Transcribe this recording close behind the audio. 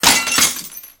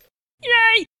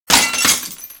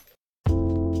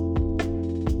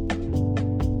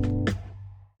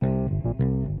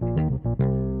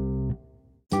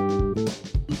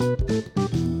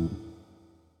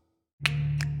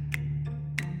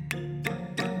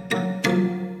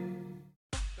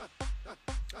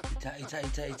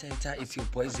It's your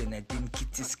boys and I didn't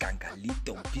kitty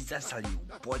skangalito. Pizza sal you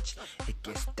watch a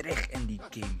gestrech in the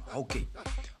game. Okay.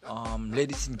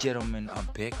 Ladies and gentlemen, I'm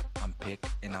back,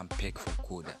 and I'm back for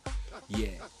good.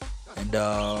 Yeah. And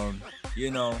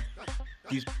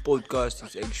this podcast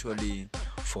is actually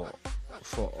for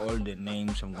all the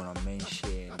names I'm gonna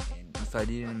mention, and if I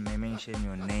didn't mention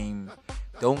your name,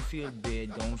 don't feel bad.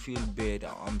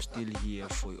 I'm still here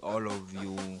for all of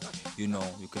you. You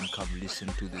can come listen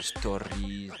to the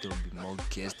stories. There'll be more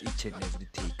guests each and every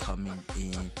day coming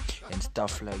in and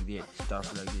stuff like that.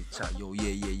 So,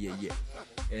 yeah.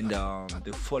 And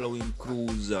the following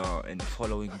crews and the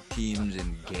following teams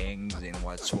and gangs and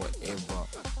whatsoever,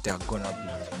 they're gonna be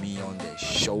with me on the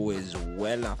show as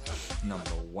well.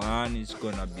 Number one is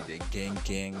gonna be the gang,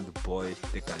 the boys,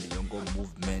 the Kaliongo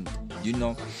movement.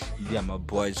 They are my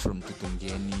boys from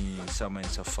Tutungeni, Summer and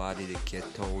Safari, the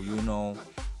Keto.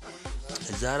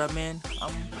 Zara, man,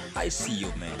 I see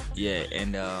you, man. Yeah,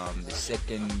 and the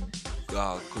second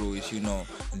crew is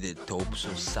the Dope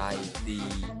Society,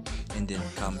 and then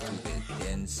come to the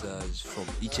dancers from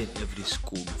each and every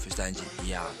school.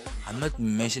 Yeah, I'm not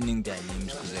mentioning their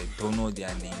names because I don't know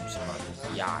their names,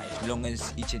 but yeah, as long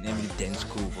as each and every dance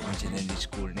crew from each and every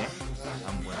school,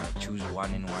 I'm gonna choose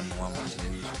one from each and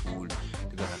every school.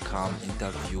 They're gonna come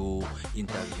interview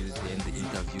them, they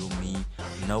interview me,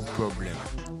 no problem.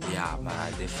 Yeah,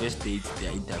 but the first date,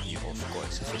 their interview, of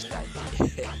course, first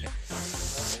date.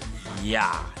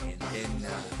 Yeah, and then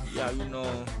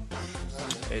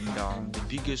and the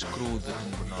biggest crew that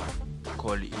I'm gonna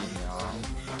call in,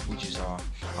 which is our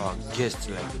guest,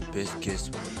 like the best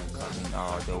guest coming,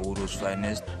 the Uru's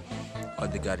finest.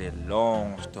 They got a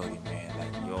long story, man.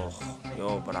 Like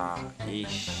yo, brah,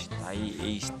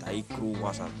 tai crew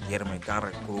was a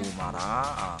Germekar crew,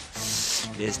 mara.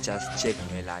 Let's just check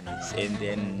Melanis, and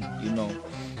then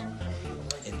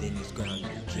and then it's gonna be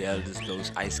girls,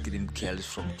 those ice cream girls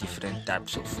from different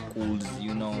types of schools.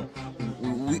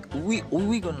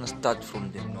 We gonna start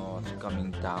from the north,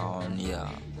 coming down. Yeah,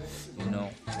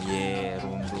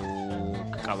 Rundu,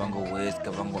 Kavango West,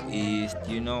 Kavango East.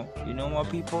 You know my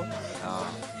people.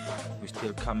 We're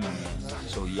still coming, man.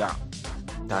 So yeah,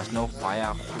 there's no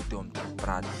fire.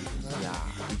 Yeah,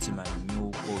 it's my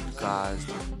new podcast,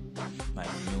 my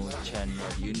new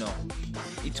channel.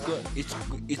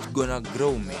 It's gonna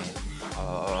grow, man.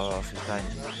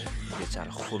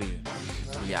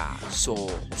 Yeah, so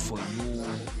for you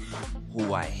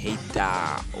who are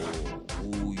hater or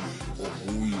who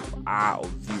you are, or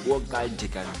the work guy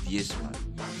man,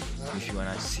 if you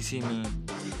wanna see me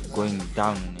going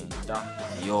down,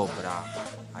 yo, bruh,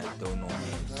 I don't know,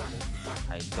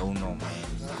 man.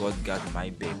 God got my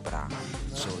back, bruh.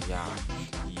 So yeah,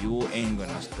 you ain't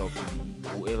gonna stop me.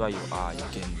 Whoever you are, you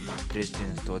can be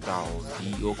president's daughter or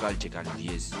the local chicken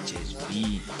DS, just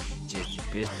the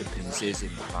best princess in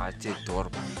the party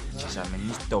dorp. Just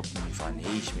stop me van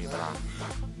age me, bruh.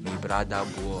 My brother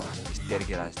boy is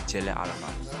sterker as Chele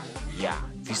Alman. Yeah,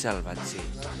 Visal wat say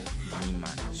me,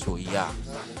 man. So yeah,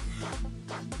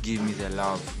 give me the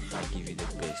love, I give you the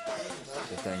best.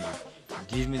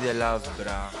 Give me the love,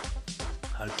 bruh.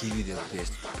 I'll give you the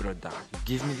best, brother.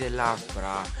 Give me the love,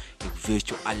 bruh. Ik weet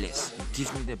je alles.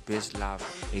 Give me the best love.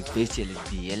 Ik weet je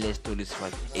die hele stories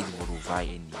wat ik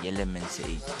beroevai en die hele mensen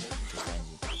eet. Verstaan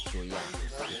je? So ja,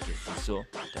 ik heb zo.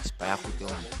 Dat is bij goed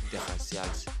om te gaan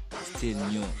zelfs. Still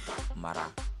new, maar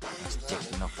als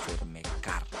check nog voor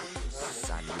mekaar.